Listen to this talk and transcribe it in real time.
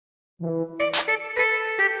Hello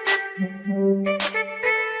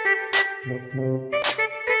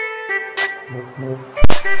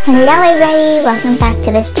everybody, welcome back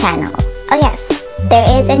to this channel. Oh yes,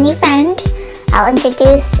 there is a new friend. I'll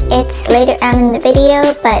introduce it later on in the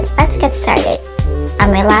video, but let's get started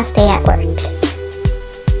on my last day at work.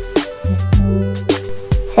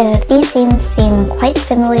 So if these scenes seem quite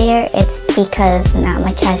familiar, it's because not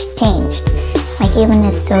much has changed. My human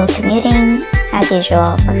is still commuting as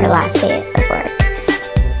usual for her last day of work.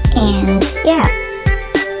 And yeah,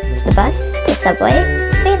 the bus, the subway,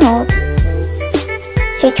 same old.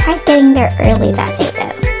 She tried getting there early that day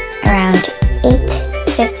though. Around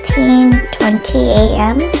 8:15, 20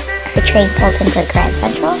 a.m. her train pulled into Grand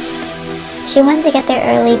Central. She wanted to get there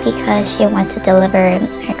early because she wanted to deliver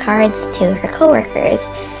her cards to her coworkers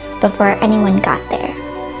before anyone got there.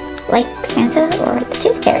 Like Santa or the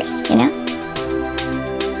Tooth Fairy, you know?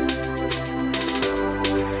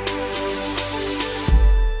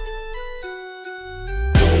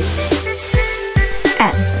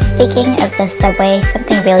 Speaking of the subway,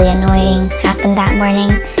 something really annoying happened that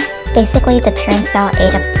morning. Basically, the turnstile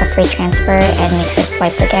ate up the free transfer and made her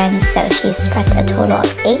swipe again, so she spent a total of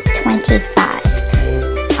 $8.25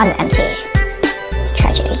 on the MTA.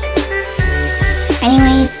 Tragedy.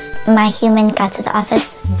 Anyways, my human got to the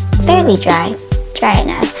office fairly dry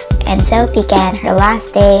enough, and so began her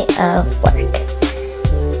last day of work.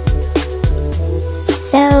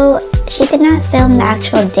 So she did not film the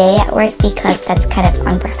actual day at work because that's kind of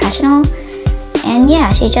unprofessional, and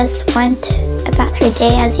yeah, she just went about her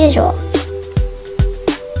day as usual.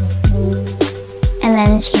 And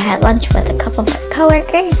then she had lunch with a couple of her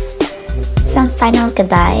coworkers, some final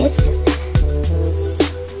goodbyes,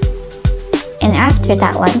 and after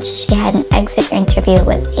that lunch she had an exit interview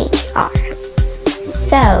with HR.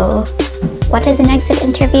 So what is an exit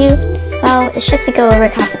interview? Well, it's just to go over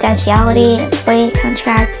confidentiality, employee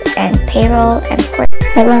contracts, and payroll, and of course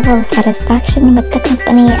her level of satisfaction with the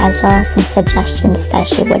company, as well as some suggestions that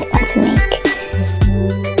she would want to make.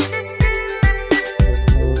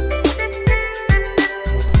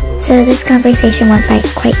 So this conversation went by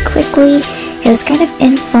quite quickly. It was kind of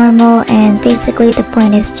informal, and basically the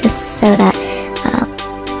point is just so that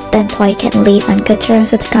the employee can leave on good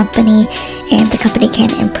terms with the company, and the company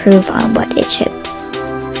can improve on what it should.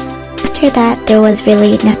 After that, there was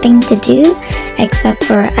really nothing to do except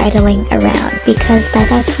for idling around, because by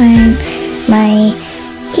that time my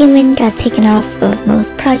human got taken off of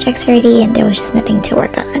most projects already and there was just nothing to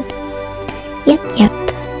work on. Yep.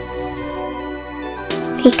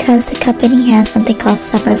 Because the company has something called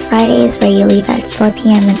Summer Fridays where you leave at 4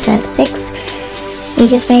 p.m. instead of 6, we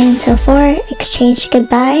just waited until 4, exchanged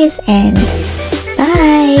goodbyes, and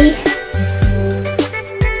bye!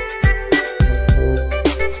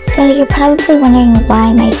 So you're probably wondering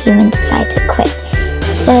why my human decided to quit.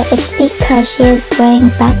 So it's because she is going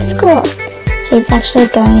back to school. She's actually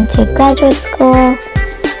going to graduate school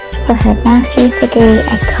for her master's degree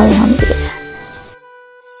at Columbia.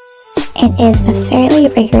 It is a fairly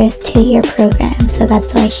rigorous 2-year program, so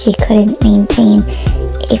that's why she couldn't maintain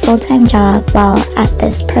a full-time job while at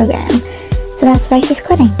this program. So that's why she's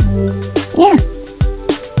quitting. Yeah.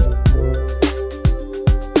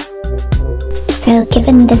 So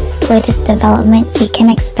given this latest development, we can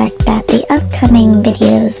expect that the upcoming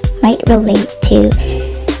videos might relate to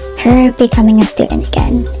her becoming a student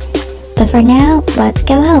again. But for now, let's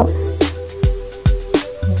go out.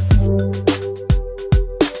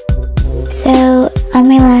 So on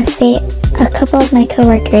my last day, a couple of my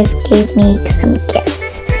coworkers gave me some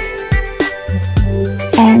gifts.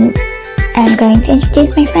 And I'm going to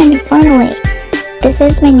introduce my friend formally. This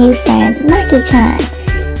is my new friend, Maki-chan.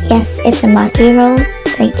 Yes, it's a Maki roll.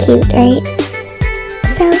 Very cute, right?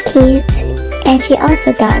 So cute. And she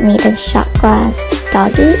also got me this shot glass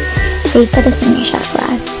doggy. So you put this in your shot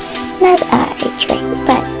glass. Not I drink,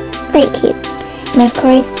 but very cute. And of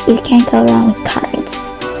course, you can't go wrong with cards.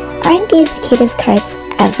 Aren't these the cutest cards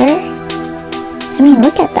ever? I mean,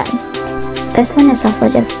 look at them. This one is also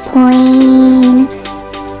just plain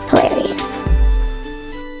hilarious.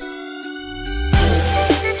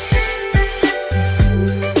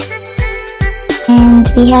 And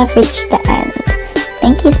we have reached the end.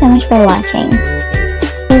 Thank you so much for watching.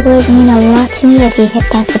 It would mean a lot to me if you hit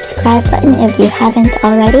that subscribe button if you haven't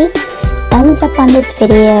already. Thumbs up on this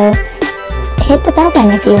video. Hit the bell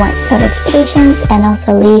button if you want notifications, and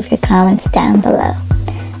also leave your comments down below.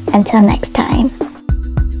 Until next time.